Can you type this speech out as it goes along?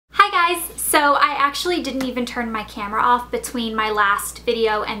So I actually didn't even turn my camera off between my last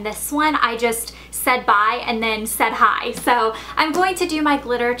video and this one. I just said bye and then said hi. So I'm going to do my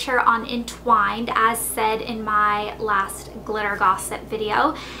Glitterature on Entwined as said in my last Glitter Gossip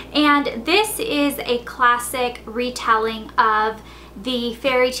video. And this is a classic retelling of the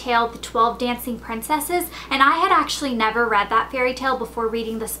fairy tale The 12 Dancing Princesses, and I had actually never read that fairy tale before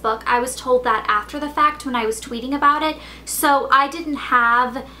reading this book. I was told that after the fact when I was tweeting about it, so I didn't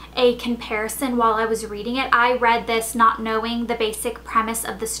have a comparison while I was reading it. I read this not knowing the basic premise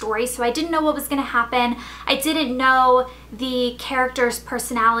of the story, so I didn't know what was going to happen. I didn't know the characters'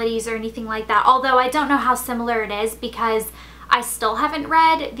 personalities or anything like that, although I don't know how similar it is because I still haven't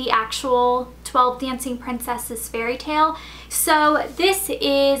read the actual 12 Dancing Princesses fairy tale. So this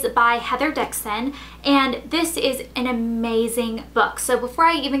is by Heather Dixon, and this is an amazing book. So before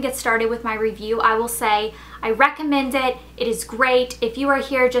I even get started with my review, I will say I recommend it. It is great. If you are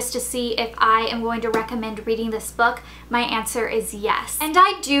here just to see if I am going to recommend reading this book, my answer is yes. And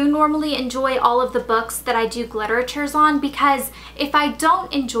I do normally enjoy all of the books that I do Glitteratures on, because if I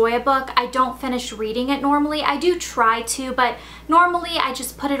don't enjoy a book, I don't finish reading it normally. I do try to, but normally I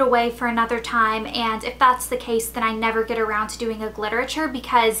just put it away for another time, and if that's the case, then I never get around to doing a Glitterature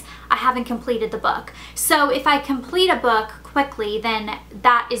because I haven't completed the book. So if I complete a book quickly, then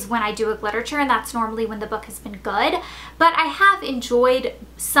that is when I do a Glitterature, and that's normally when the book has been good. But I have enjoyed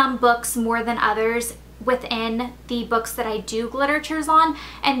some books more than others within the books that I do Glitteratures on,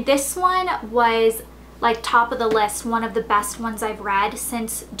 and this one was like top of the list, one of the best ones I've read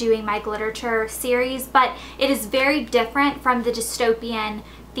since doing my Glitterature series. But it is very different from the dystopian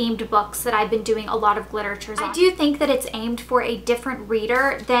themed books that I've been doing a lot of Glitteratures on. I do think that it's aimed for a different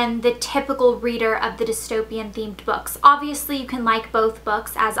reader than the typical reader of the dystopian themed books. Obviously you can like both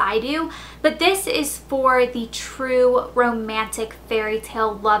books as I do, but this is for the true romantic fairy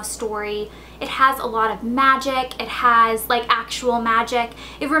tale love story. It has a lot of magic. It has like actual magic.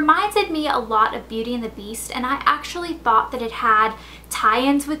 It reminded me a lot of Beauty and the Beast, and I actually thought that it had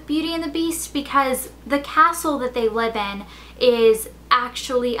tie-ins with Beauty and the Beast because the castle that they live in is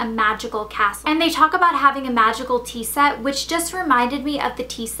actually a magical castle. And they talk about having a magical tea set, which just reminded me of the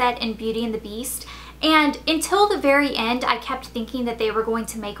tea set in Beauty and the Beast. And until the very end, I kept thinking that they were going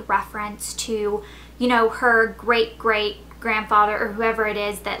to make reference to, you know, her great-great-grandfather or whoever it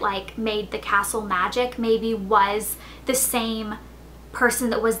is that like made the castle magic maybe was the same person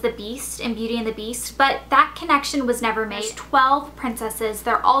that was the Beast in Beauty and the Beast, but that connection was never made. There's 12 princesses,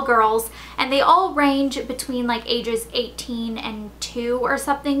 they're all girls, and they all range between like ages 18 and 2 or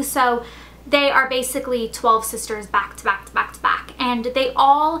something, so they are basically 12 sisters back to back to back to back, and they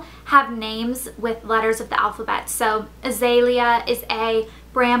all have names with letters of the alphabet. So Azalea is A,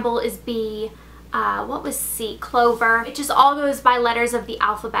 Bramble is B, what was C? Clover. It just all goes by letters of the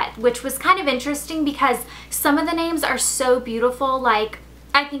alphabet, which was kind of interesting because some of the names are so beautiful. Like,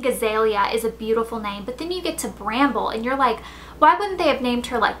 I think Azalea is a beautiful name, but then you get to Bramble and you're like, why wouldn't they have named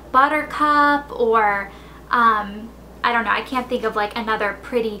her like Buttercup or, I don't know, I can't think of like another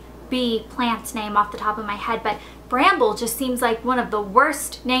pretty bee plant name off the top of my head, but Bramble just seems like one of the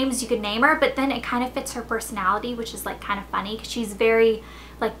worst names you could name her, but then it kind of fits her personality, which is like kind of funny because she's very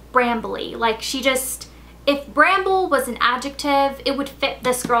like brambly. Like she just, if bramble was an adjective, it would fit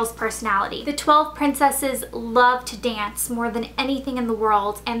this girl's personality. The 12 princesses love to dance more than anything in the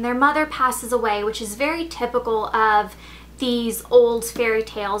world, and their mother passes away, which is very typical of these old fairy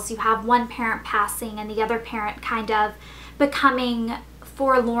tales. You have one parent passing and the other parent kind of becoming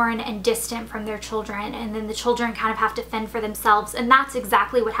forlorn and distant from their children, and then the children kind of have to fend for themselves, and that's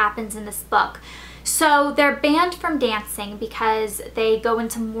exactly what happens in this book. So they're banned from dancing because they go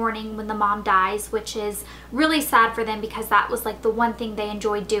into mourning when the mom dies, which is really sad for them because that was like the one thing they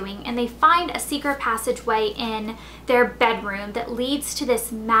enjoyed doing. And they find a secret passageway in their bedroom that leads to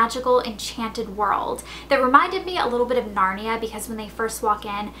this magical enchanted world that reminded me a little bit of Narnia, because when they first walk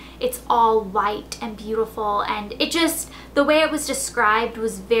in, it's all white and beautiful, and it just, the way it was described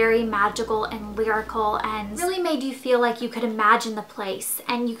was very magical and lyrical and really made you feel like you could imagine the place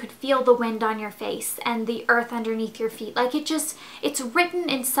and you could feel the wind on your face and the earth underneath your feet. Like it just, it's written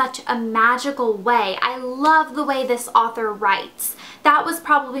in such a magical way. I love the way this author writes. That was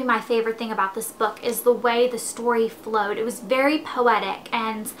probably my favorite thing about this book, is the way the story flowed. It was very poetic,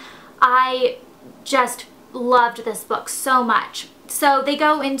 and I just loved this book so much. So they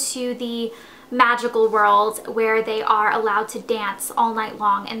go into the magical world where they are allowed to dance all night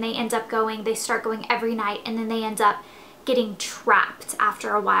long, and they end up going, they start going every night, and then they end up getting trapped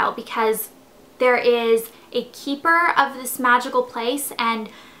after a while because there is a keeper of this magical place, and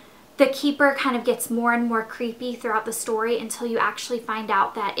the keeper kind of gets more and more creepy throughout the story until you actually find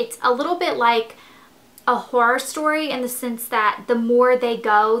out that it's a little bit like a horror story, in the sense that the more they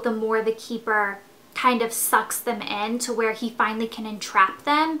go, the more the keeper kind of sucks them in to where he finally can entrap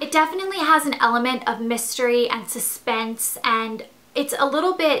them. It definitely has an element of mystery and suspense, and it's a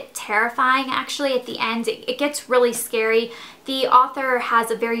little bit terrifying actually at the end. It gets really scary. The author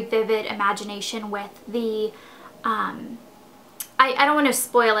has a very vivid imagination with the I don't want to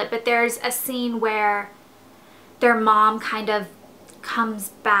spoil it, but there's a scene where their mom kind of comes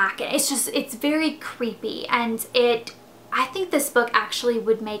back, and it's very creepy, and I think this book actually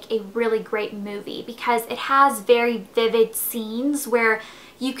would make a really great movie because it has very vivid scenes where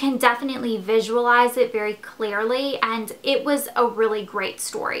you can definitely visualize it very clearly, and it was a really great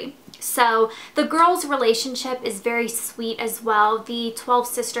story. So the girls' relationship is very sweet as well. The 12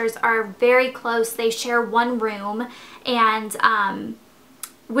 sisters are very close. They share one room, and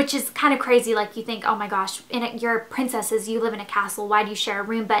which is kind of crazy. Like, you think, oh my gosh, you're princesses, you live in a castle, why do you share a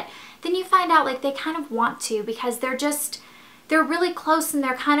room? But then you find out like they kind of want to, because they're really close, and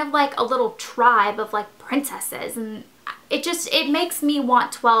they're kind of like a little tribe of like princesses, and it makes me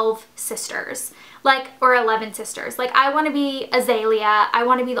want 12 sisters, like, or 11 sisters. Like, I want to be Azalea. I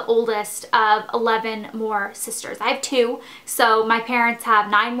want to be the oldest of 11 more sisters. I have 2, so my parents have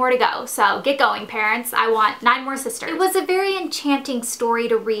 9 more to go. So get going, parents. I want 9 more sisters. It was a very enchanting story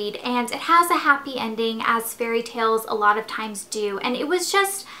to read, and it has a happy ending, as fairy tales a lot of times do. And it was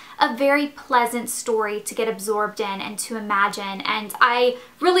just a very pleasant story to get absorbed in and to imagine, and I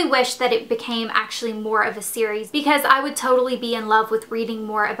really wish that it became actually more of a series, because I would totally be in love with reading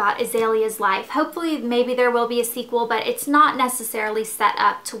more about Azalea's life. Hopefully maybe there will be a sequel, but it's not necessarily set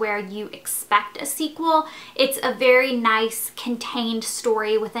up to where you expect a sequel. It's a very nice contained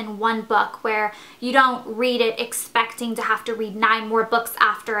story within one book, where you don't read it expecting to have to read 9 more books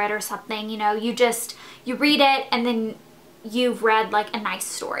after it or something. You know, you read it and then you've read like a nice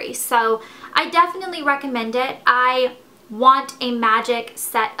story. So I definitely recommend it. I want a magic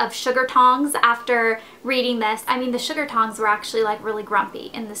set of sugar tongs after reading this. I mean, the sugar tongs were actually like really grumpy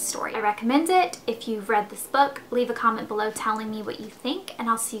in this story. I recommend it. If you've read this book, leave a comment below telling me what you think, and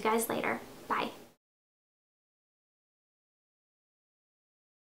I'll see you guys later. Bye.